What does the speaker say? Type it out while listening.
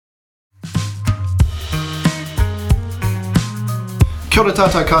Kia ora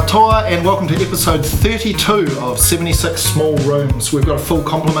tātou katoa and welcome to episode 32 of 76 Small Rooms. We've got a full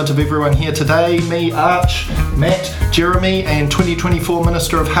complement of everyone here today. Me, Arch, Matt, Jeremy and 2024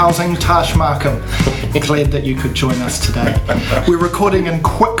 Minister of Housing, Tash Markham. Glad that you could join us today. We're recording in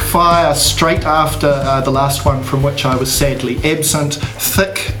quick fire straight after the last one from which I was sadly absent,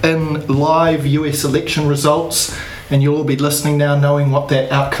 thick in live US election results, and you'll all be listening now knowing what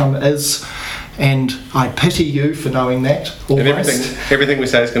that outcome is. And I pity you for knowing that. Almost. And everything we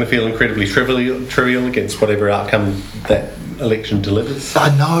say is going to feel incredibly trivial against whatever outcome that election delivers.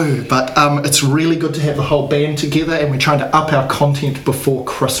 I know, but it's really good to have the whole band together, and we're trying to up our content before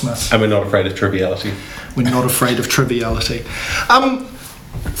Christmas. And we're not afraid of triviality. We're not afraid of triviality.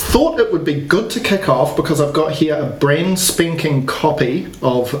 Thought it would be good to kick off because I've got here a brand spanking copy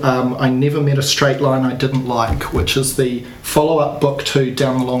of I Never Met a Straight Line I Didn't Like, which is the follow-up book to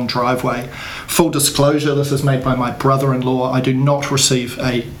Down the Long Driveway. Full disclosure, this is made by my brother-in-law. I do not receive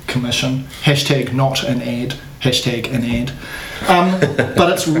a commission. # not an ad. # an ad.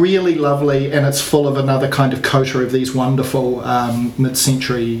 But it's really lovely, and it's full of another kind of coterie of these wonderful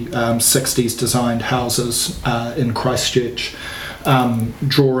mid-century 60s designed houses in Christchurch.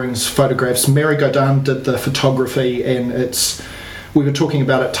 Drawings, photographs. Mary Godin did the photography, and we were talking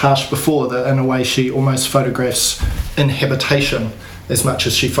about it, Tash, before, that in a way she almost photographs inhabitation as much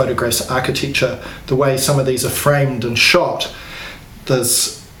as she photographs architecture. The way some of these are framed and shot,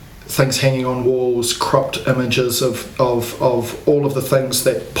 there's things hanging on walls, cropped images of all of the things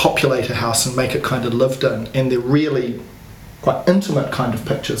that populate a house and make it kind of lived in, and they're really quite intimate kind of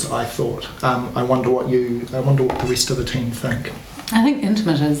pictures, I thought. I wonder what the rest of the team think. I think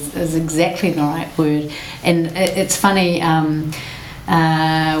intimate is exactly the right word, and it's funny.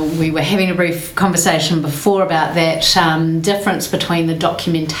 We were having a brief conversation before about that difference between the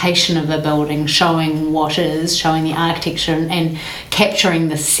documentation of a building, showing what is, showing the architecture, and capturing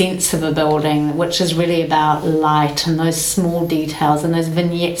the sense of a building, which is really about light and those small details and those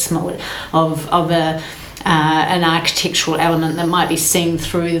vignettes of an architectural element that might be seen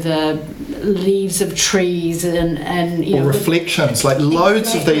through the leaves of trees and or reflections, like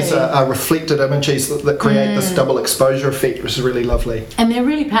loads of these are reflected images that create this double exposure effect, which is really lovely. And they're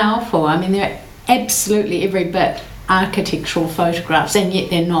really powerful. I mean, they're absolutely every bit architectural photographs, and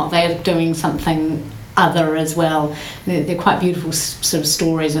yet they're not. They're doing something other as well. They're quite beautiful sort of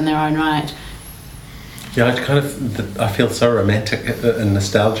stories in their own right. Yeah, I feel so romantic and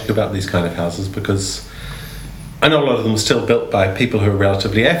nostalgic about these kind of houses because I know a lot of them are still built by people who are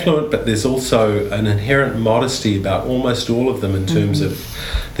relatively affluent, but there's also an inherent modesty about almost all of them in terms of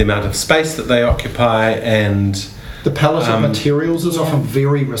the amount of space that they occupy, and the palette of materials is often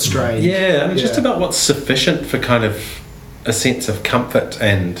very restrained. Yeah, I mean, just about what's sufficient for kind of a sense of comfort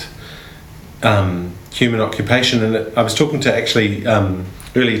and human occupation. And I was talking to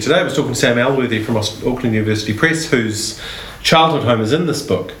earlier today, I was talking to Sam Elworthy from Auckland University Press, whose childhood home is in this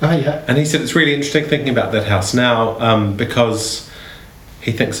book. Oh, yeah. And he said it's really interesting thinking about that house now because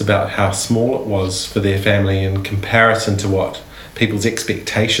he thinks about how small it was for their family in comparison to what people's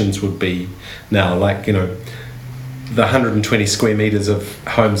expectations would be now. Like, you know, the 120 square metres of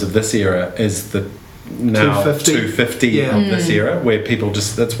homes of this era is the now 250 of this era, where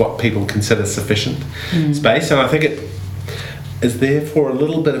that's what people consider sufficient space. And I think it is therefore a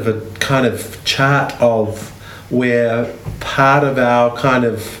little bit of a kind of chart of where part of our kind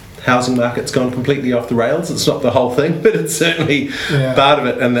of housing market's gone completely off the rails. It's not the whole thing, but it's certainly part of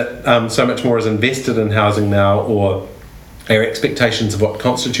it, and that so much more is invested in housing now, or our expectations of what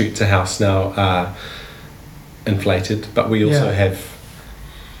constitutes a house now are inflated. But we also have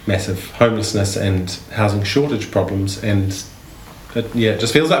massive homelessness and housing shortage problems, and it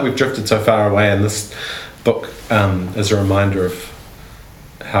just feels like we've drifted so far away, and this book is a reminder of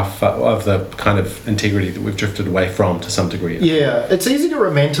how far of the kind of integrity that we've drifted away from to some degree. Yeah, it's easy to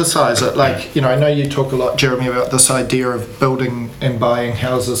romanticize it. Like, you know, I know you talk a lot, Jeremy, about this idea of building and buying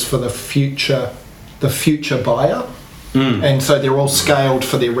houses for the future buyer. And so they're all scaled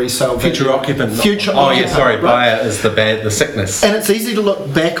for their resale value. Future occupant. Right? Buyer is the sickness. And it's easy to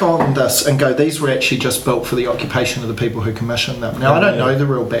look back on this and go, these were actually just built for the occupation of the people who commissioned them. Now, I don't know the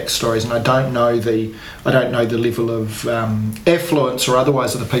real backstories, and I don't know the level of affluence or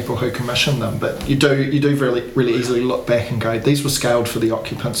otherwise of the people who commissioned them. But you do really, really easily look back and go, these were scaled for the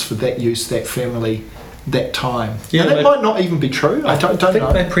occupants, for that use, that family that time. Yeah, and that but- might not even be true. I don't think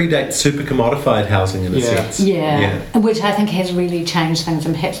know. they predate super commodified housing in a Yeah. sense. Yeah, which I think has really changed things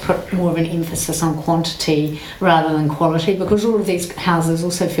and perhaps put more of an emphasis on quantity rather than quality, because all of these houses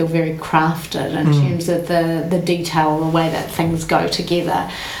also feel very crafted in terms of the detail, the way that things go together.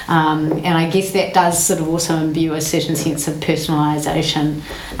 And I guess that does sort of also imbue a certain sense of personalisation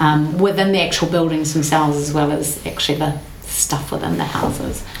within the actual buildings themselves, as well as actually the stuff within the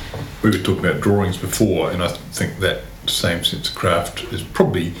houses. We were talking about drawings before, and I think that same sense of craft is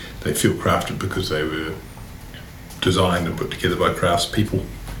probably, they feel crafted because they were designed and put together by craftspeople.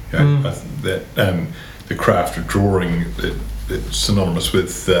 You know, I think that the craft of drawing, it's synonymous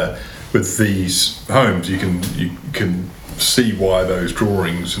with these homes. You can see why those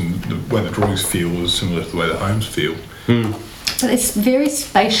drawings and the way the drawings feel is similar to the way the homes feel. But it's very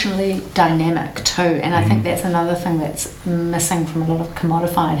spatially dynamic too, and I think that's another thing that's missing from a lot of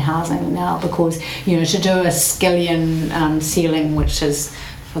commodified housing now, because to do a skillion ceiling, which is,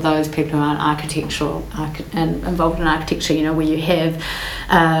 for those people who aren't architectural and involved in architecture, where you have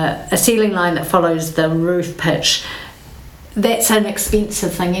a ceiling line that follows the roof pitch. That's an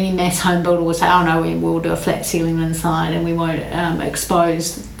expensive thing. Any mass home builder will say, oh no, we'll do a flat ceiling inside and we won't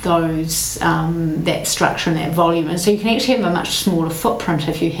expose those that structure and that volume. And so you can actually have a much smaller footprint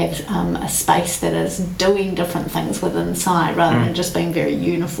if you have a space that is doing different things within inside rather than just being very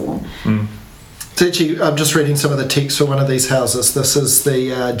uniform. So actually, I'm just reading some of the text for one of these houses. This is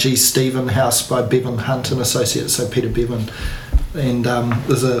the G. Stephen house by Bevan Hunt and Associates, so Peter Bevan. And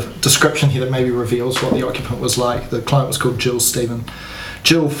there's a description here that maybe reveals what the occupant was like. The client was called Jill Stephen.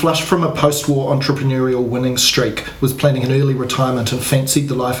 Jill, flushed from a post-war entrepreneurial winning streak, was planning an early retirement and fancied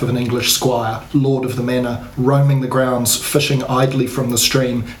the life of an English squire, lord of the manor, roaming the grounds, fishing idly from the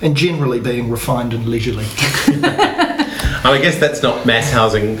stream, and generally being refined and leisurely. And I guess that's not mass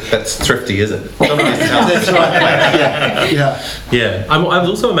housing, that's thrifty, is it? Not mass housing. That's right. Yeah. I was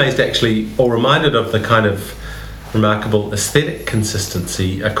also amazed actually, or reminded of the kind of remarkable aesthetic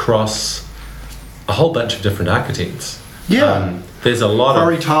consistency across a whole bunch of different architects. Yeah. There's a lot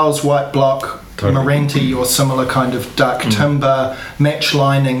Quarry of tiles, white block, Totally. Meranti or similar kind of dark timber, match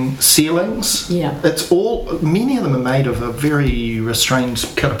lining ceilings. Yeah. It's all, many of them are made of a very restrained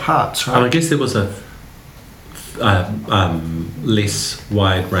kit of parts, and I right? guess there was a less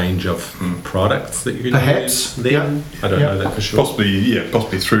wide range of products that you could Perhaps, use then. yeah. I don't Yeah. know that for sure.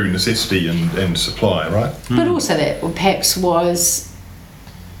 Possibly through necessity and supply, right? But also that perhaps was,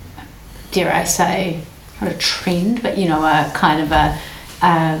 dare I say, not a trend, but a kind of a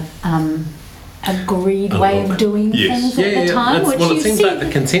agreed way of doing Yes. things at the time. Which Well, you it seems see like the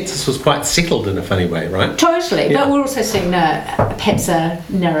consensus was quite settled in a funny way, right? totally, Yeah. but we're also seeing perhaps a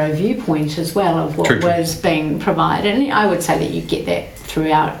narrow viewpoint as well of what True. was being provided. And I would say that you get that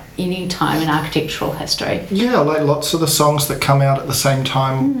throughout any time in architectural history. Yeah, like lots of the songs that come out at the same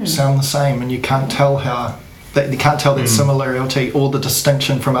time sound the same, and you can't tell that similarity or the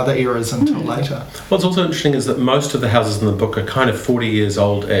distinction from other eras until later. What's also interesting is that most of the houses in the book are kind of 40 years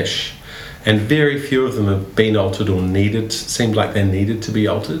old-ish, and very few of them have been altered or seemed like they needed to be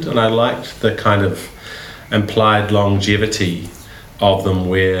altered. And I liked the kind of implied longevity of them,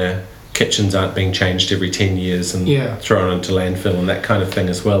 where kitchens aren't being changed every 10 years and Yeah. thrown into landfill and that kind of thing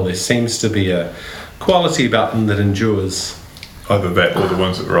as well. There seems to be a quality about them that endures. Either that or the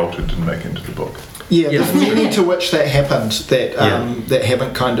ones that were altered didn't make it into the book. Yeah, Yeah. there's many to which that happened that that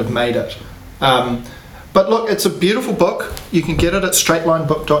haven't kind of made it. But look, it's a beautiful book. You can get it at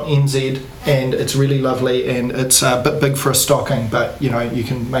straightlinebook.nz, and it's really lovely, and it's a bit big for a stocking, but you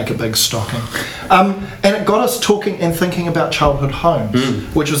can make a big stocking. And it got us talking and thinking about childhood homes,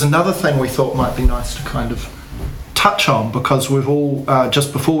 which was another thing we thought might be nice to kind of touch on, because we've all,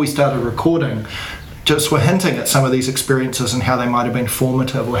 just before we started recording, just were hinting at some of these experiences and how they might have been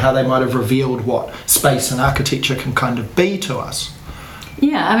formative, or how they might have revealed what space and architecture can kind of be to us.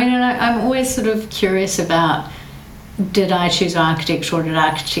 Yeah, I mean, and I'm always sort of curious about, did I choose architecture, or did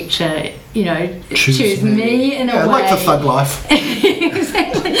architecture, choose me in a way? Like the thug life.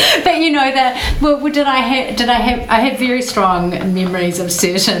 Exactly. But did I have very strong memories of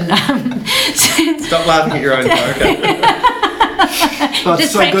certain. Stop laughing at your own joke. Oh,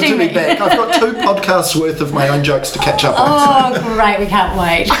 it's so good to Distracting be me. back. I've got 2 podcasts worth of my own jokes to catch up on. Oh, great! We can't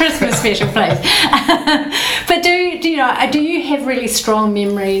wait. Christmas special, please. But do you have really strong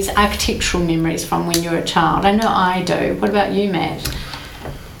memories, architectural memories from when you were a child? I know I do. What about you, Matt?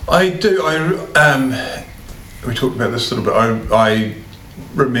 I do. We talked about this a little bit. I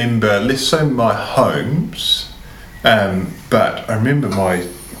remember less so my homes, but I remember my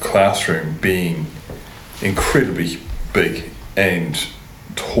classroom being incredibly big and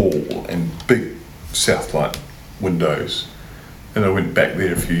tall and big Southlight windows, and I went back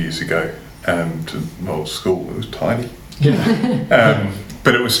there a few years ago to my old school. It was tiny. Yeah.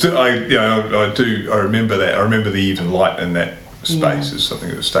 But it was still, I remember that. I remember the even light in that space is something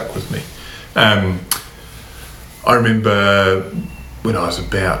that stuck with me. I remember when I was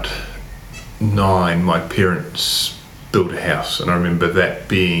about 9, my parents built a house, and I remember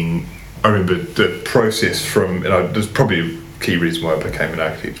the process from, and there's probably a key reason why I became an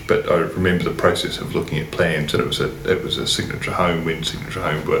architect, but I remember the process of looking at plans, and it was a signature home when Signature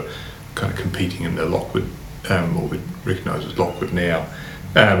Home were kind of competing in the Lockwood, or we recognise as Lockwood now,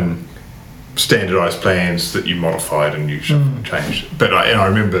 standardised plans that you modified and you changed. But I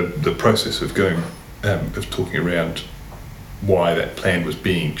remember the process of going, of talking around why that plan was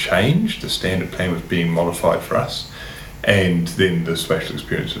being changed, the standard plan was being modified for us, and then the spatial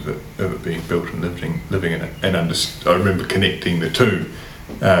experience of it being built and living in it. And I remember connecting the two,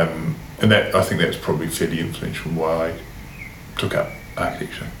 and that, I think that's probably fairly influential in why I took up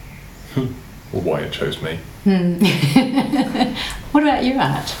architecture, or why it chose me. What about you,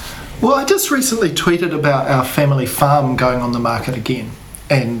 Art? Well, I just recently tweeted about our family farm going on the market again,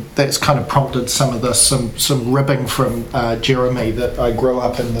 and that's kind of prompted some of this, some ribbing from Jeremy, that I grew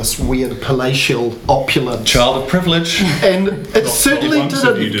up in this weird palatial opulence. Child of privilege. And it certainly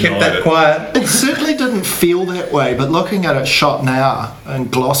didn't. Kept that quiet. It certainly didn't feel that way, but looking at it shot now and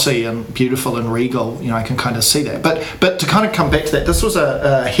glossy and beautiful and regal, I can kind of see that. But to kind of come back to that, this was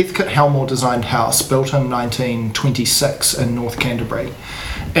a Heathcote Helmore designed house built in 1926 in North Canterbury,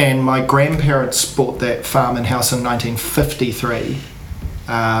 and my grandparents bought that farm and house in 1953.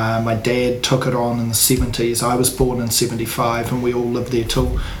 My dad took it on in the 70s. I was born in 75, and we all lived there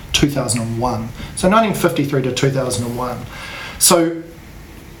till 2001. So 1953 to 2001. So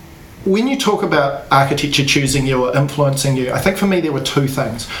when you talk about architecture choosing you or influencing you, I think for me there were two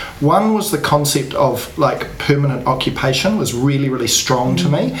things. One was the concept of like permanent occupation was really, really strong to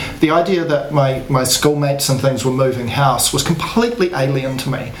me. The idea that my schoolmates and things were moving house was completely alien to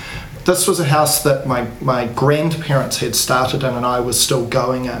me. This was a house that my grandparents had started in and I was still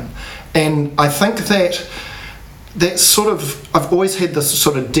going in. And I think that sort of, I've always had this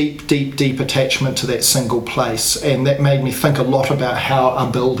sort of deep attachment to that single place, and that made me think a lot about how a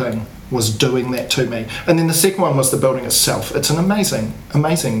building was doing that to me. And then the second one was the building itself. It's an amazing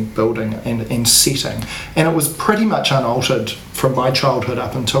building and setting, and it was pretty much unaltered from my childhood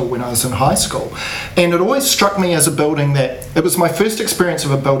up until when I was in high school. And it always struck me as a building that, it was my first experience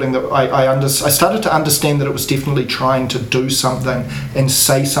of a building that I started to understand that it was definitely trying to do something and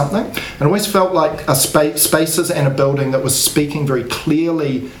say something. And it always felt like a spaces and a building that was speaking very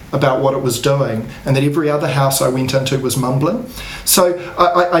clearly about what it was doing, and that every other house I went into was mumbling. So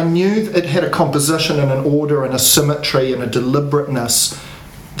I knew it had a composition and an order and a symmetry and a deliberateness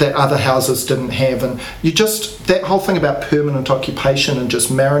that other houses didn't have. And that whole thing about permanent occupation and just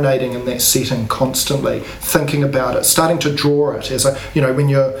marinating in that setting constantly, thinking about it, starting to draw it as when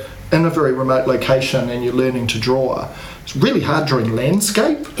you're in a very remote location and you're learning to draw, it's really hard drawing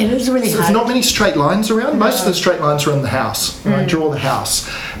landscape. It is really hard. There's not many straight lines around. Most of the straight lines are in the house. I draw the house,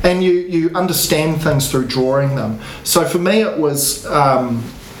 and you understand things through drawing them. So for me, it was a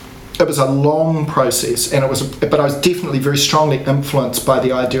long process, but I was definitely very strongly influenced by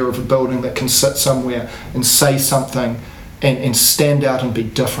the idea of a building that can sit somewhere and say something and stand out and be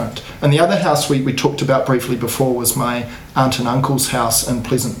different. And the other house we talked about briefly before was my aunt and uncle's house in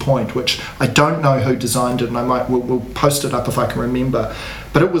Pleasant Point, which I don't know who designed it, and we'll post it up if I can remember.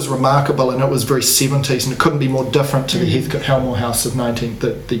 But it was remarkable, and it was very 70s, and it couldn't be more different to the Heathcote Helmore house of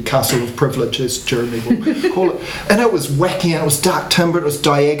the Castle of Privilege, as Jeremy will call it. And it was wacky, and it was dark timber, it was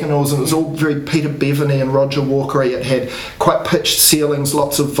diagonals, and it was all very Peter Bevaney and Roger Walkery. It had quite pitched ceilings,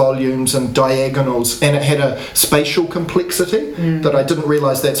 lots of volumes and diagonals, and it had a spatial complexity that I didn't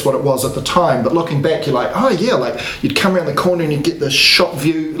realise that's what it was at the time. But looking back, you're like, oh yeah, like you'd come around the corner and you'd get this shot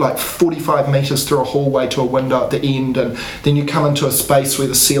view, like 45 metres through a hallway to a window at the end, and then you come into a space where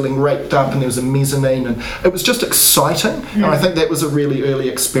the ceiling raked up and there was a mezzanine, and it was just exciting. And I think that was a really early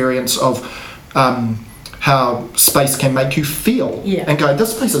experience of how space can make you feel and go,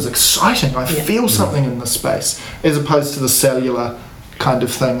 this place is exciting, I feel something in this space, as opposed to the cellular kind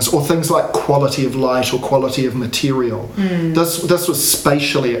of things, or things like quality of light or quality of material. This was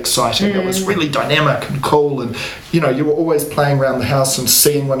spatially exciting. It was really dynamic and cool, and you were always playing around the house and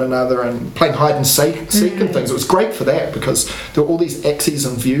seeing one another and playing hide and seek and things. It was great for that because there were all these axes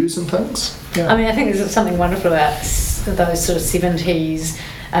and views and things. I mean, I think there's something wonderful about those sort of 70s,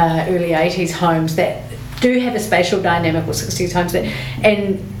 early 80s homes that do have a spatial dynamic, or 60s homes,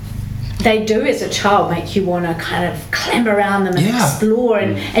 and they do as a child make you want to kind of clamber around them and explore,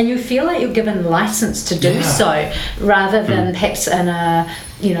 and you feel like you're given license to do so, rather than perhaps in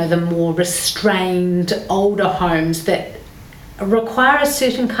the more restrained older homes that require a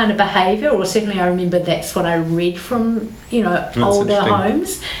certain kind of behaviour, or certainly I remember that's what I read from older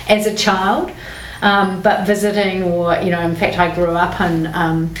homes as a child. But visiting, or in fact I grew up in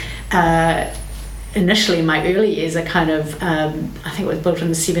initially in my early years a kind of I think it was built in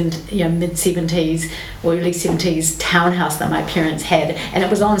the mid-70s or early 70s townhouse that my parents had, and it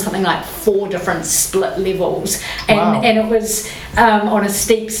was on something like 4 different split levels, and it was on a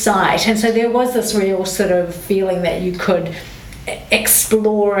steep site, and so there was this real sort of feeling that you could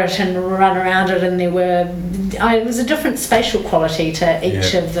explore it and run around it, and it was a different spatial quality to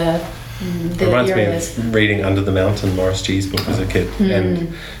each of the reminds areas. me of reading Under the Mountain, Maurice G's book as a kid,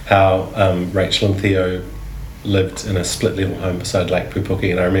 and how Rachel and Theo lived in a split level home beside Lake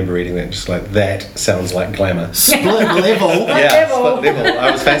Pupuki, and I remember reading that just like, that sounds like glamour. Split level? Split level. I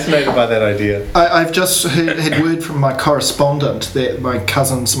was fascinated by that idea. I've just had word from my correspondent that my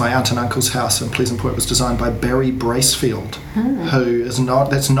aunt and uncle's house in Pleasant Point was designed by Barry Bracefield, who is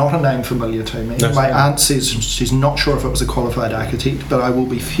that's not a name familiar to me. No, my aunt says she's not sure if it was a qualified architect, but I will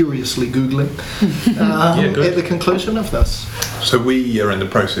be furiously Googling at the conclusion of this. So we are in the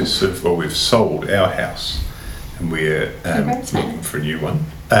process of, we've sold our house, and we're looking for a new one.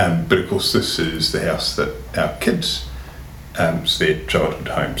 But of course, this is the house that our kids, it's their childhood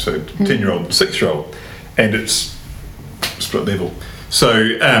home, so 10-year-old and 6-year-old, and it's split level. So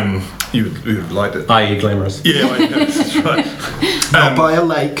you would like it. I.e. glamorous. Yeah, that's right. Not by a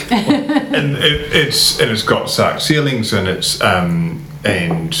lake. And it's got sark ceilings, and it's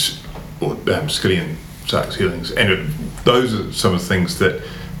skillion sark ceilings, and those are some of the things that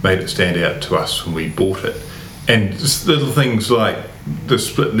made it stand out to us when we bought it. And just little things like the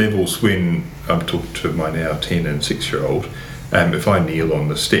split levels when I'm talking to my now 10 and 6-year-old, if I kneel on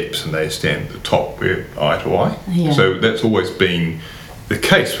the steps and they stand at the top, we're eye to eye. Yeah. So that's always been the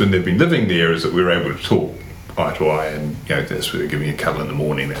case when they've been living there, is that we're able to talk eye to eye, and that's where they're giving a cuddle in the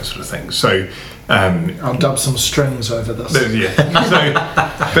morning, that sort of thing. So I'll dub some strings over this.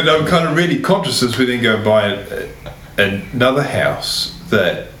 But I'm kind of really conscious as we then go and buy another house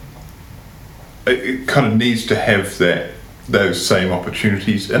that it kind of needs to have those same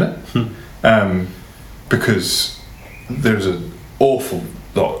opportunities in it, because there's an awful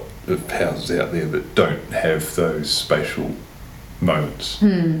lot of houses out there that don't have those spatial moments.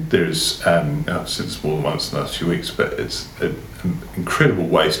 There's I've said this more than once in the last few weeks, but it's an incredible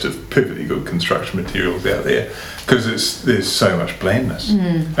waste of perfectly good construction materials out there, because there's so much blandness.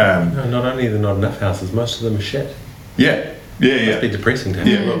 No, not only are there not enough houses, most of them are shit. Yeah. Must be depressing to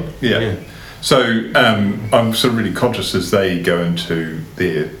have. Yeah. So I'm sort of really conscious as they go into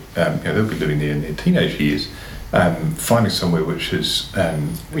their, they'll be living there in their teenage years, finding somewhere which is...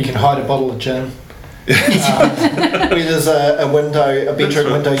 you can hide a bottle of gin. Where there's a window, a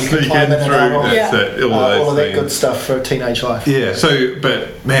bedroom window you can climb in and out of. All of that good stuff for a teenage life. Yeah,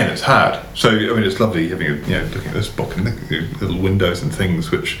 but man, it's hard. So, I mean, it's lovely having, looking at this book and the little windows and things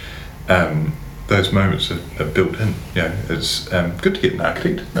which... those moments are built in. It's good to get an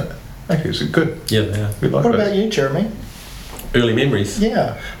architect. Architects are good. Yeah, they are. What about you, Jeremy? Early memories.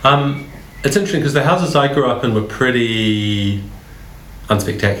 Yeah. It's interesting because the houses I grew up in were pretty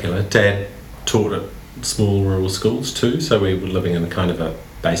unspectacular. Dad taught at small rural schools too, so we were living in a kind of a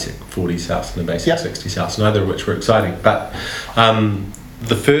basic 40s house and a basic 60s house, neither of which were exciting. But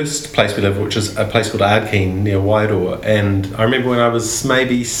the first place we lived, which is a place called Ardkeen near Wairoa, and I remember when I was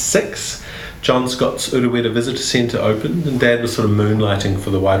maybe 6, John Scott's Urewera Visitor Centre opened, and Dad was sort of moonlighting for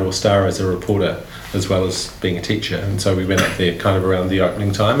the Wairoa Star as a reporter as well as being a teacher, and so we went up there kind of around the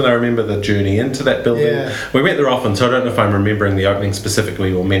opening time, and I remember the journey into that building. Yeah. We went there often, so I don't know if I'm remembering the opening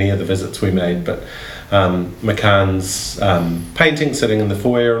specifically or many of the visits we made, but McCann's painting sitting in the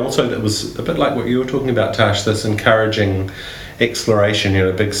foyer, and also it was a bit like what you were talking about, Tash, this encouraging exploration,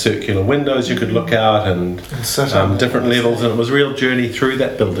 big circular windows you could look out, and different levels, and it was a real journey through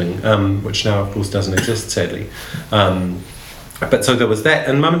that building, which now of course doesn't exist, sadly. But so there was that,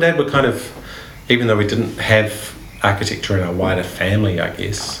 and Mum and Dad were kind of, even though we didn't have architecture in our wider family, I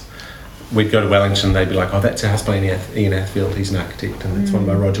guess, we'd go to Wellington, they'd be like, oh, that's our house by Ian Athfield, he's an architect, and that's one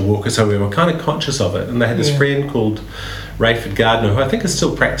by Roger Walker, so we were kind of conscious of it. And they had this friend called Rayford Gardner, who I think is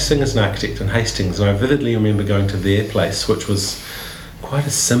still practicing as an architect in Hastings, and I vividly remember going to their place, which was quite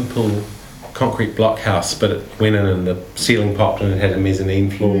a simple concrete block house, but it went in and the ceiling popped and it had a mezzanine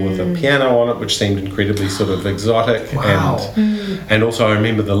floor with a piano on it, which seemed incredibly sort of exotic. Wow. And also I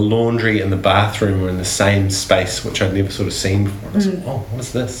remember the laundry and the bathroom were in the same space, which I'd never sort of seen before. And I said, oh, what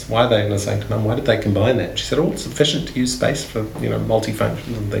is this? Why are they? And I was saying to Mum, why did they combine that? She said, oh, it's efficient to use space for,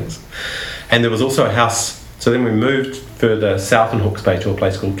 multi-functions and things. And there was also a house. So then we moved further south in Hawke's Bay to a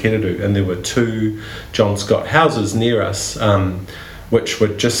place called Kereru, and there were 2 John Scott houses near us, which were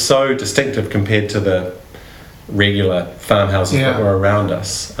just so distinctive compared to the regular farmhouses that were around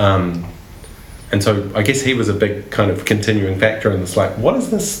us. And so I guess he was a big kind of continuing factor in this, like, what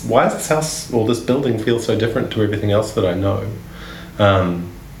is this? Why is this house or this building feel so different to everything else that I know? And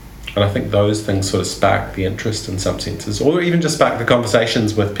I think those things sort of sparked the interest in some senses, or even just sparked the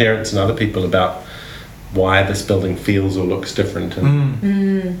conversations with parents and other people about why this building feels or looks different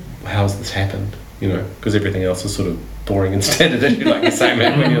and how has this happened, because everything else is sort of boring and standard issue, like you're saying,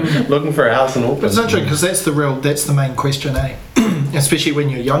 man, when you're looking for a house in Auckland. It's interesting because that's the main question, especially when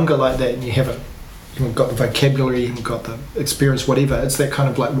you're younger like that and you haven't got the vocabulary, you haven't got the experience, whatever. It's that kind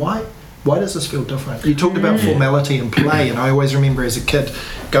of like, why does this feel different? You talked about formality and play, and I always remember as a kid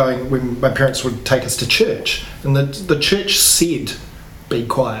going, when my parents would take us to church, and the church said, be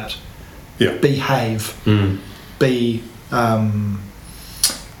quiet. Yeah. Behave, be,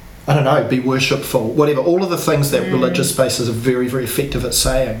 be worshipful, whatever. All of the things that religious spaces are very, very effective at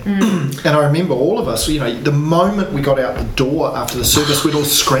saying. And I remember all of us, the moment we got out the door after the service, we'd all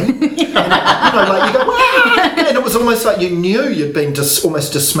scream. And, you go, "Wah!" And it was almost like you knew you'd been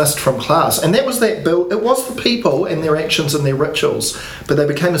almost dismissed from class. And that was it was the people and their actions and their rituals, but they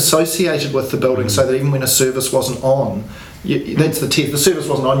became associated with the building so that even when a service wasn't on, that's the test. The service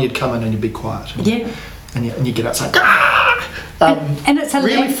wasn't on, you'd come in and you'd be quiet. Yeah. And you get outside. And it's a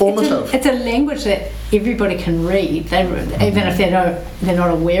really formative. It's a language that everybody can read. Even if they're not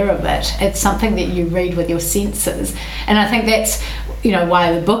aware of it, it's something that you read with your senses. And I think that's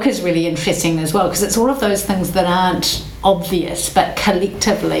why the book is really interesting as well, because it's all of those things that aren't obvious, but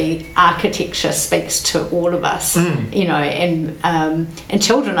collectively architecture speaks to all of us. And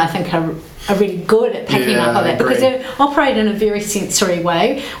children, I think, are really good at picking up on that because they operate in a very sensory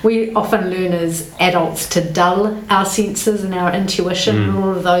way. We often learn as adults to dull our senses and our intuition and all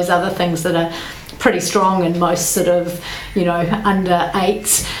of those other things that are pretty strong in most sort of under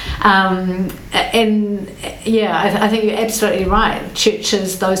 8s. I think you're absolutely right.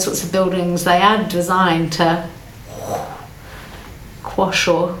 Churches, those sorts of buildings, they are designed to quash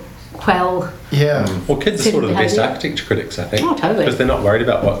or quell. Yeah. Well, kids are sort of the best architecture critics, I think. Oh, totally. Because they're not worried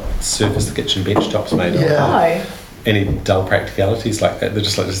about what surface the kitchen bench top's made of. Yeah. Any dull practicalities like that. They're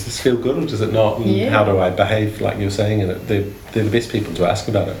just like, does this feel good or does it not? And how do I behave, like you're saying? And they're the best people to ask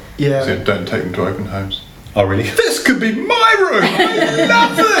about it. Yeah. So don't take them to open homes. Oh, really? This could be my room! I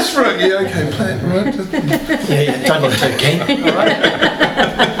love this room! Yeah, okay, play it, right? Don't look too keen. All right.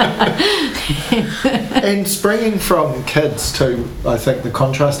 And springing from kids to, I think, the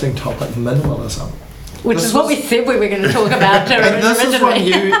contrasting topic, minimalism. Which is what we said we were going to talk about and this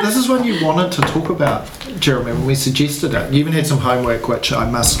originally. is one you wanted to talk about, Jeremy, when we suggested it. You even had some homework, which I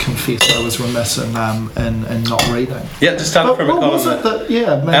must confess I was remiss in not reading. Yeah, to start from a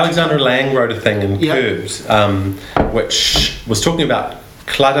column Alexandra Lang wrote a thing in Curbs, which was talking about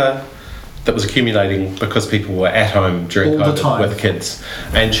clutter that was accumulating because people were at home during COVID with kids.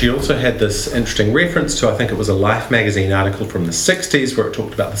 And she also had this interesting reference to, I think it was a Life magazine article from the 60s where it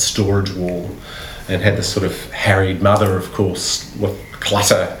talked about the storage wall and had this sort of harried mother, of course, with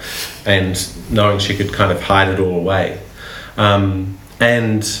clutter and knowing she could kind of hide it all away.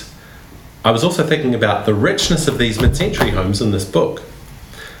 And I was also thinking about the richness of these mid-century homes in this book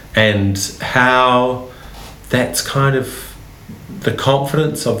and how that's kind of, the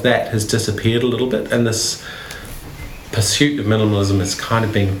confidence of that has disappeared a little bit, and this pursuit of minimalism has kind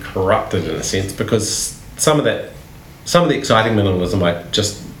of been corrupted in a sense, because some of the exciting minimalism, I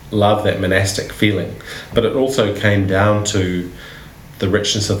just love that monastic feeling, but it also came down to the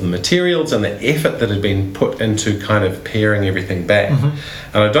richness of the materials and the effort that had been put into kind of paring everything back. And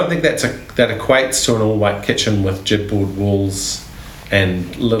I don't think that equates to an all-white kitchen with jibboard walls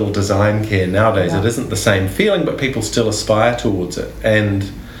and little design care nowadays. It isn't the same feeling, but people still aspire towards it. And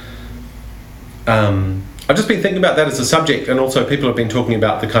I've just been thinking about that as a subject, and also people have been talking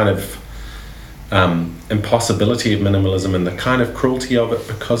about the kind of impossibility of minimalism and the kind of cruelty of it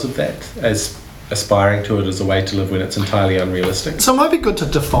because of that, as aspiring to it as a way to live when it's entirely unrealistic. So it might be good to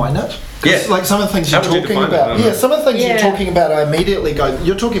define it. Yeah. Like some of the things you're talking about. Some of the things you're talking about, I immediately go,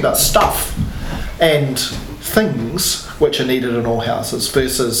 you're talking about stuff and things which are needed in all houses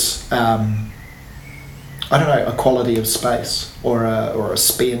versus I don't know, a quality of space or a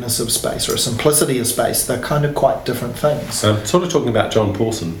spareness of space or a simplicity of space. They're kind of quite different things. So I'm sort of talking about John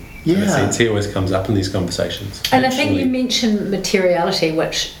Pawson. In a Yeah. sense, he always comes up in these conversations. And I think you actually. mentioned materiality,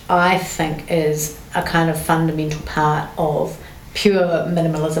 which I think is a kind of fundamental part of pure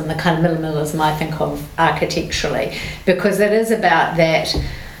minimalism, the kind of minimalism I think of architecturally, because it is about that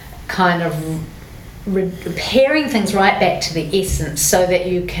kind of repairing things right back to the essence so that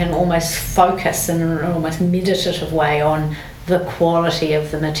you can almost focus in an almost meditative way on the quality of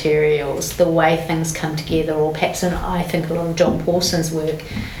the materials, the way things come together, or perhaps in I think a lot of John Pawson's work,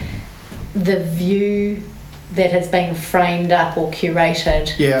 the view that has been framed up or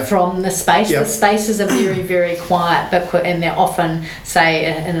curated Yeah. from the space. Yeah. The spaces are very, very quiet, and they're often, say,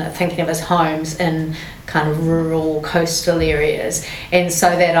 in thinking of as homes in kind of rural coastal areas. And so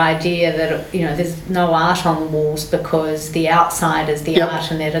that idea that, you know, there's no art on the walls because the outside is the Yep.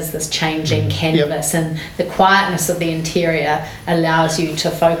 art, and that is this changing canvas, and the quietness of the interior allows you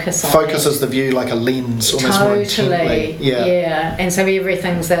to focus on Focuses the view like a lens, almost more totally, intently. Yeah. and so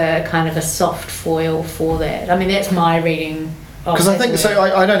everything's a kind of a soft foil for that. I mean, that's my reading of Because I his think, work. so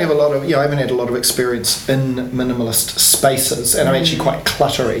I don't have a lot of, I haven't had a lot of experience in minimalist spaces, and I'm actually quite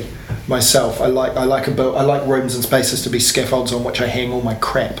cluttery myself. I like rooms and spaces to be scaffolds on which I hang all my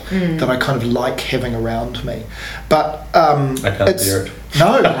crap that I kind of like having around me. But I can't it's, bear it.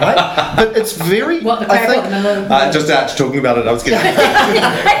 No, right? But it's very. What the I crap think, on the Just out talking about it, I was getting.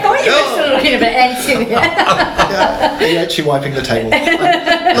 I thought you were still looking a bit antsy there. yeah, you're actually wiping the table.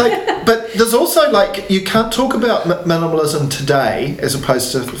 But there's also like you can't talk about minimalism today as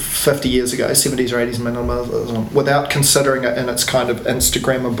opposed to 50 years ago, 70s or 80s minimalism, without considering it in its kind of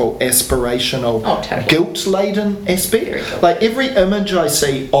Instagrammable, aspirational, Totally. guilt-laden aspect. Very guilt. Like every image I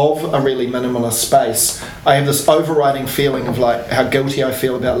see of a really minimalist space, I have this overriding feeling of like how guilty I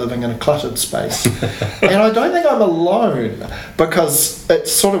feel about living in a cluttered space. And I don't think I'm alone, because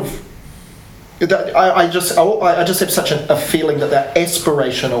it's sort of I just have such a feeling that they're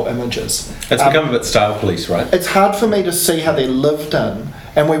aspirational images. It's become a bit style police, right? It's hard for me to see how they're lived in.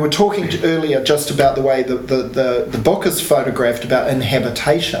 And we were talking earlier just about the way the book is photographed about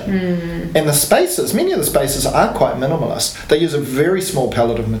inhabitation. And the spaces, many of the spaces are quite minimalist. They use a very small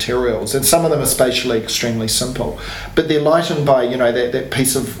palette of materials, and some of them are spatially extremely simple. But they're lightened by, that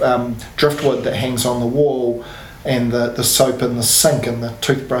piece of driftwood that hangs on the wall, and the soap in the sink, and the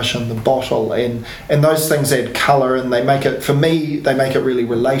toothbrush in the bottle, and those things add colour, and they make it, for me, they make it really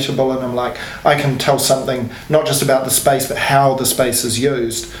relatable, and I'm like, I can tell something not just about the space but how the space is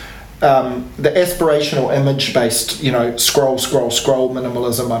used. The aspirational image-based, scroll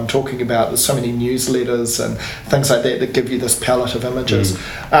minimalism I'm talking about, there's so many newsletters and things like that give you this palette of images.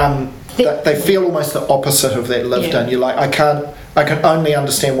 They feel almost the opposite of that lived in. You're like, I can only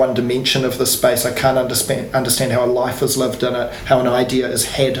understand one dimension of the space. I can't understand how a life is lived in it, how an idea is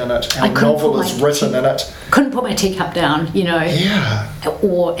had in it, how a novel is written in it. Couldn't put my teacup down, Yeah.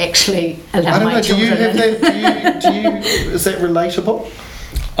 or actually allow I don't my know, do you children have in. that? Do you, is that relatable?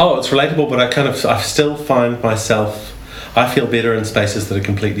 Oh, it's relatable, but I still find myself, I feel better in spaces that are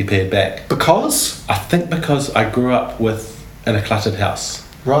completely pared back. Because? I think because I grew up in a cluttered house.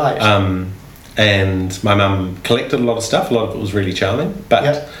 Right. And my mum collected a lot of stuff. A lot of it was really charming,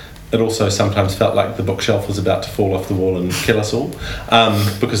 but it also sometimes felt like the bookshelf was about to fall off the wall and kill us all,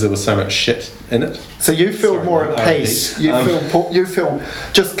 because there was so much shit in it. So you feel Sorry, more at R&D. peace. You feel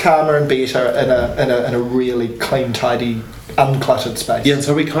just calmer and better in a really clean, tidy, uncluttered space. Yeah, and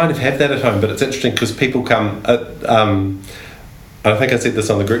so we kind of have that at home, but it's interesting because people come. I think I said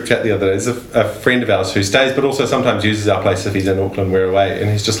this on the group chat the other day. There's a friend of ours who stays, but also sometimes uses our place if he's in Auckland, we're away, and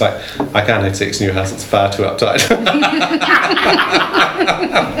he's just like, I can't have sex in your house, it's far too uptight.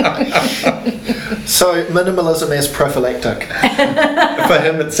 So minimalism as prophylactic. For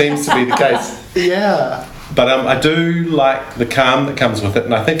him, it seems to be the case. Yeah. But I do like the calm that comes with it,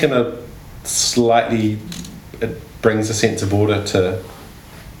 and I think it brings a sense of order to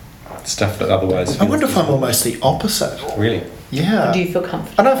stuff that otherwise I wonder if I'm almost the opposite. Really? Yeah. Do you feel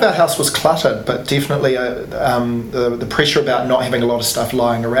comfortable? I don't know if our house was cluttered, but definitely the pressure about not having a lot of stuff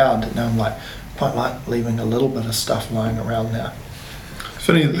lying around. And now I'm like, quite like leaving a little bit of stuff lying around now. It's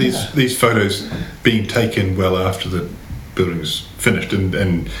funny that these photos being taken well after the building's finished,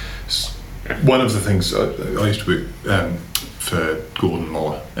 and one of the things I used to work for Gordon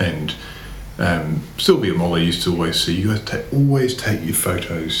Moller, and Sylvia Moller used to always say, you guys always take your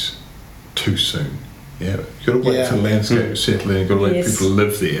photos too soon. Yeah, you've got to wait for the landscape to settle in. You've got to wait for people to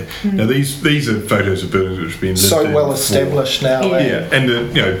live there. Now these are photos of buildings which have been lived So in well before. established now. Yeah, and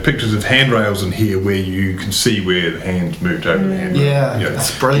the pictures of handrails in here where you can see where the hands moved over the handrail. Yeah,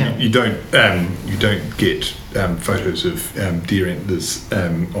 that's brilliant. You don't get photos of deer antlers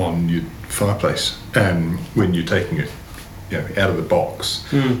on your fireplace when you're taking it out of the box.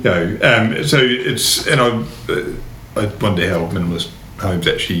 So it's, and I wonder how minimalist homes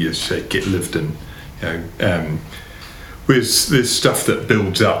actually get lived in. Whereas there's stuff that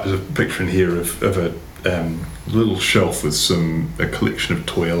builds up. There's a picture in here of a little shelf with a collection of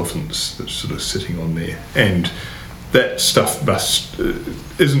toy elephants that's sort of sitting on there, and that stuff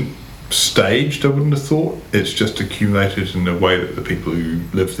isn't staged. I wouldn't have thought. It's just accumulated in a way that the people who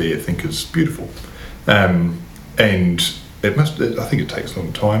live there think is beautiful, and it must. I think it takes a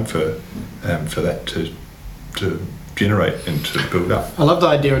long time for that to generate and to build up. I love the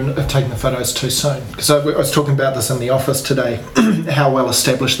idea of taking the photos too soon, because I was talking about this in the office today, how well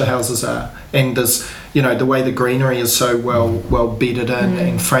established the houses are, and there's the way the greenery is so well bedded in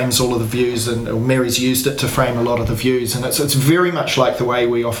and frames all of the views, and Mary's used it to frame a lot of the views, and it's very much like the way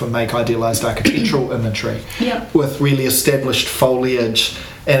we often make idealised architectural imagery, with really established foliage.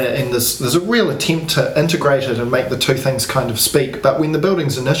 And there's a real attempt to integrate it and make the two things kind of speak. But when the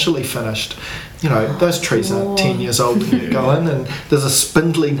building's initially finished, those trees are 10 years old when you go in, and there's a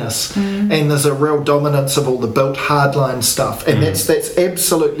spindliness and there's a real dominance of all the built hardline stuff. And that's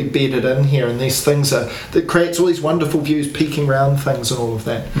absolutely bedded in here. And these things that creates all these wonderful views peeking around things and all of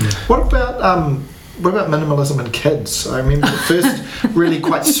that. What about minimalism and kids? I remember the first really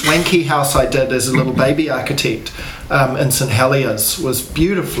quite swanky house I did as a little baby architect in St Heliers was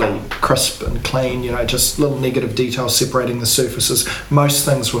beautifully crisp and clean, just little negative details separating the surfaces. Most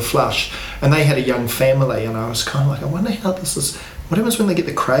things were flush. And they had a young family, and I was kind of like, I wonder how this is... What happens when they get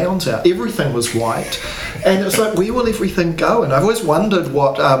the crayons out? Everything was white, and it was like, where will everything go? And I've always wondered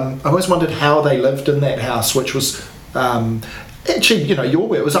how they lived in that house, which was... actually, your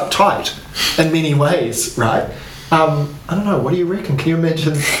way, it was uptight in many ways, right? I don't know, what do you reckon? Can you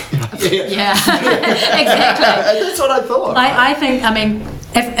imagine? Yeah, exactly. That's what I thought. I think,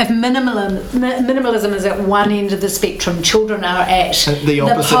 if minimalism is at one end of the spectrum, children are at the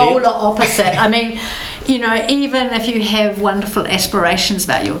polar opposite. Even if you have wonderful aspirations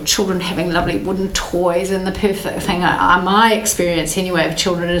about your children having lovely wooden toys and the perfect thing, my experience anyway of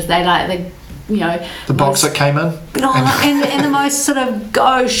children is they like the box that came in, and the most sort of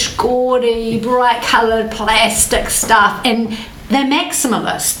gauche, gaudy, bright coloured plastic stuff, and they're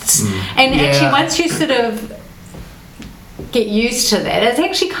maximalists. And actually, once you sort of get used to that, it's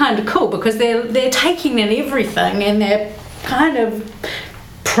actually kind of cool, because they're taking in everything, and they're kind of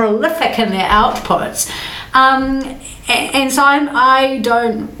prolific in their outputs. And so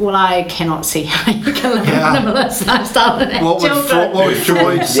I cannot see how you can live a minimalist lifestyle and have children. What would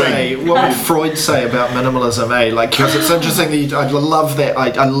Freud say? What would Freud say about minimalism? Because it's interesting that I love that.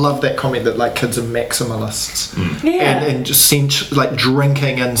 I love that comment that like kids are maximalists, and just like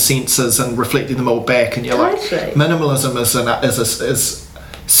drinking in senses and reflecting them all back. And you're like, minimalism is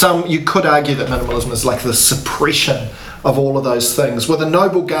some. You could argue that minimalism is like the suppression of all of those things, with a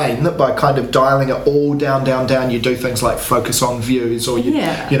noble gain that by kind of dialing it all down, you do things like focus on views, or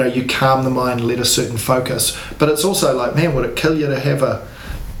you calm the mind, let a certain focus. But it's also like, man, would it kill you to have a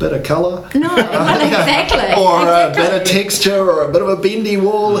bit of colour? No, exactly. Or a bit of texture, or a bit of a bendy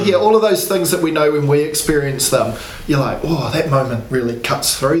wall here. All of those things that we know when we experience them, you're like, oh, that moment really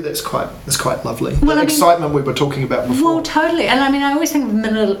cuts through. That's quite lovely. Well, the excitement we were talking about before. Well, totally. And I always think of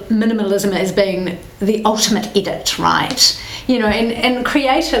minimalism as being the ultimate edit, right? And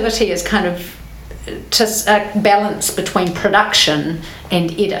creativity is kind of just a balance between production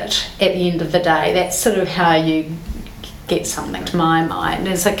and edit at the end of the day. That's sort of how you get something, to my mind.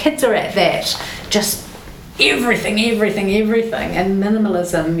 And so kids are at that, just everything, and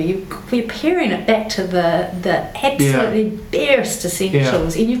minimalism, we're paring it back to the absolutely barest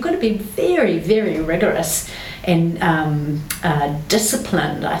essentials, and you've got to be very, very rigorous and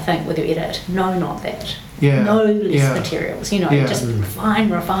disciplined, I think, with your edit. No, not that. No less materials, just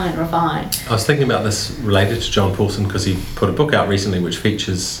refine. I was thinking about this related to John Paulson, because he put a book out recently which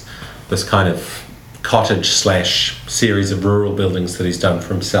features this kind of cottage / series of rural buildings that he's done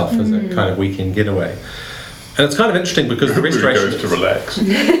for himself as a kind of weekend getaway. And it's kind of interesting because the restoration goes to relax.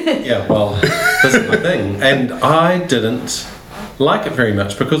 Yeah, well, this is the thing. And I didn't like it very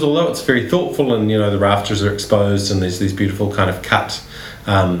much, because although it's very thoughtful, and the rafters are exposed, and there's these beautiful kind of cut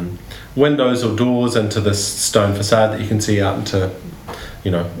windows or doors into this stone facade that you can see out into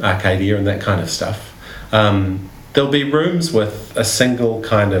Arcadia and that kind of stuff, there'll be rooms with a single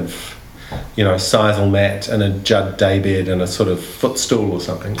kind of sisal mat and a Judd daybed and a sort of footstool or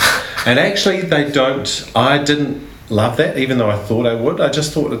something. And actually I didn't love that, even though I thought I would. I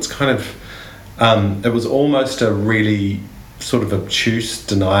just thought it's kind of, it was almost a really sort of obtuse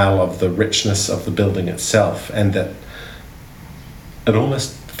denial of the richness of the building itself, and that it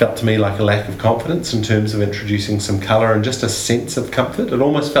almost felt to me like a lack of confidence in terms of introducing some colour and just a sense of comfort. It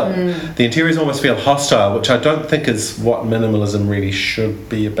almost felt, the interiors almost feel hostile, which I don't think is what minimalism really should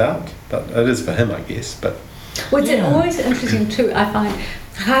be about, but it is for him, I guess. But well, it's always interesting too. I find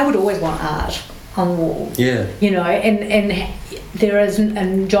I would always want art on the wall. Yeah. And there is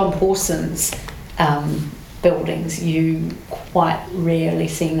in John Pawson's buildings, you quite rarely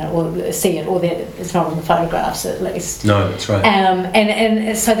see it, or that it's not on the photographs at least. No, that's right.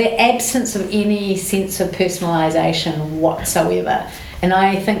 And so the absence of any sense of personalisation whatsoever. And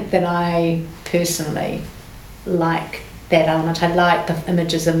I think that I personally like that element. I like the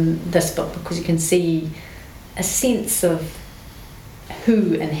images in this book because you can see a sense of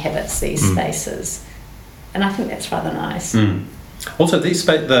who inhabits these spaces, and I think that's rather nice. Also,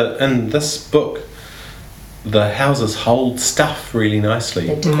 in this book, the houses hold stuff really nicely,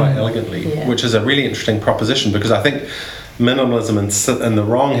 quite elegantly, which is a really interesting proposition, because I think minimalism in the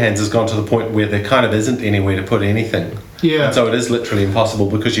wrong hands has gone to the point where there kind of isn't anywhere to put anything. Yeah. And so it is literally impossible,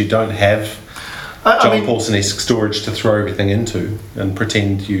 because you don't have John Pawson-esque storage to throw everything into and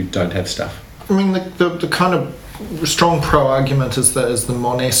pretend you don't have stuff. I mean, the kind of strong pro-argument is the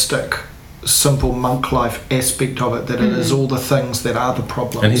monastic, simple monk life aspect of it, that it is all the things that are the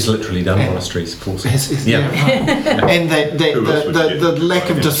problems. And he's literally done monasteries, Pawson. Right. And the lack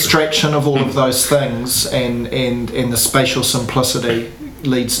of distraction of all of those things and the spatial simplicity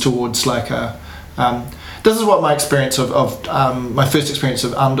leads towards like a... this is what my experience of my first experience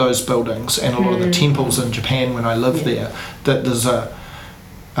of Ando's buildings and a lot of the temples in Japan when I lived there, that there's a...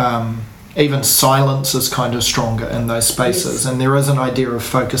 even silence is kind of stronger in those spaces, and there is an idea of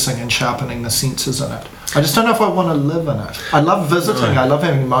focusing and sharpening the senses in it. I just don't know if I want to live in it. I love visiting, I love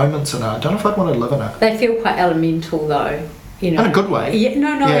having moments in it. I don't know if I'd want to live in it. They feel quite elemental though, In a good way. Yeah,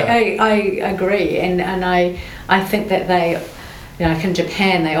 yeah. I agree, and I think that they, like in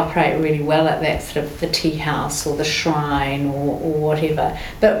Japan, they operate really well at that sort of the tea house or the shrine or whatever.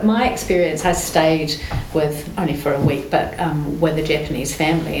 But my experience, I stayed with, only for a week, but with a Japanese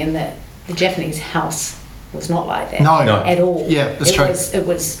family, and that the Japanese house was not like that at all. Yeah, that's true.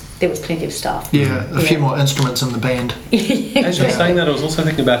 There was plenty of stuff. Yeah, a few more instruments in the band. As you're saying that, I was also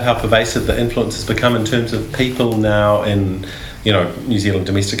thinking about how pervasive the influence has become in terms of people now in, New Zealand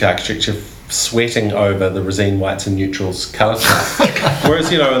domestic architecture sweating over the Resine whites and neutrals colour chart. Whereas,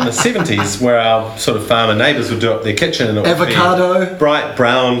 in the 70s, where our sort of farmer neighbours would do up their kitchen and it would avocado, be bright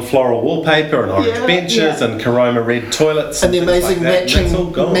brown floral wallpaper and orange benches and Caroma red toilets. And the amazing like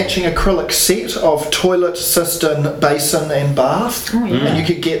matching acrylic set of toilet, cistern, basin and bath. Oh, yeah. And you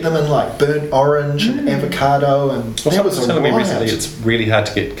could get them in like burnt orange and avocado, and that was telling me recently it's really hard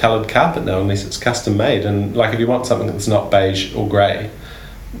to get coloured carpet now unless it's custom made, and like if you want something that's not beige or grey,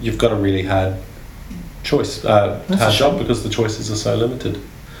 you've got a really hard job because the choices are so limited.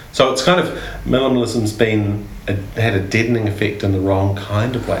 So it's kind of, minimalism's had a deadening effect in the wrong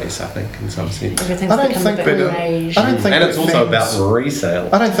kind of ways, I think, in some sense. Everything's become a bit beige. And it's also about resale.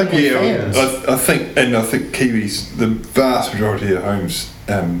 I don't think we're fans. I think Kiwis, the vast majority of homes,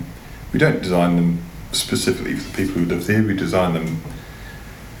 we don't design them specifically for the people who live there. We design them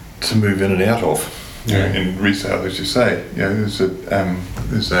to move in and out of. In resale, as you say, there's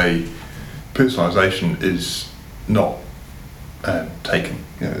a personalisation is not taken.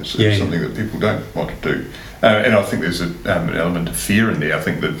 It's something that people don't want to do, and I think there's an element of fear in there. I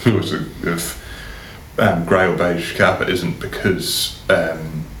think that choice of grey or beige carpet isn't because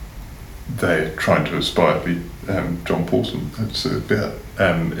they're trying to aspire to be John Pawson. It's about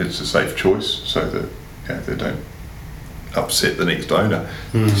it's a safe choice, so that they don't upset the next owner.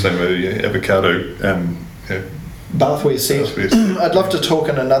 Same way avocado Bathware set. I'd love to talk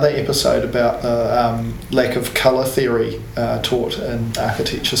in another episode about the lack of colour theory taught in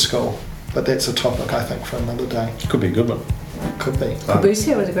architecture school, but that's a topic I think for another day. Could be a good one. Could be.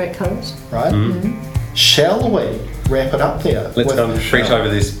 Corbusier was a great colourist. Right? Shall we wrap it up there? Let's go and fret over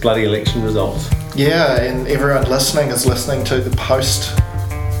these bloody election results. Yeah, and everyone listening is listening to the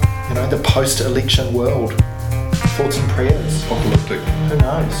post-election world. Thoughts and prayers. Apocalyptic. Who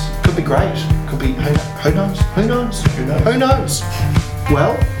knows? Could be great. Could be, who knows? Who knows? Who knows? Who knows?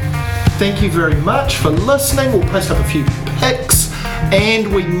 Well, thank you very much for listening. We'll post up a few pics,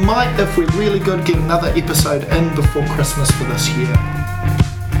 and we might, if we're really good, get another episode in before Christmas for this year.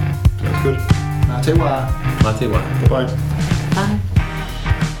 Sounds good. Ngā te wā. Ngā te wā. Bye. Bye.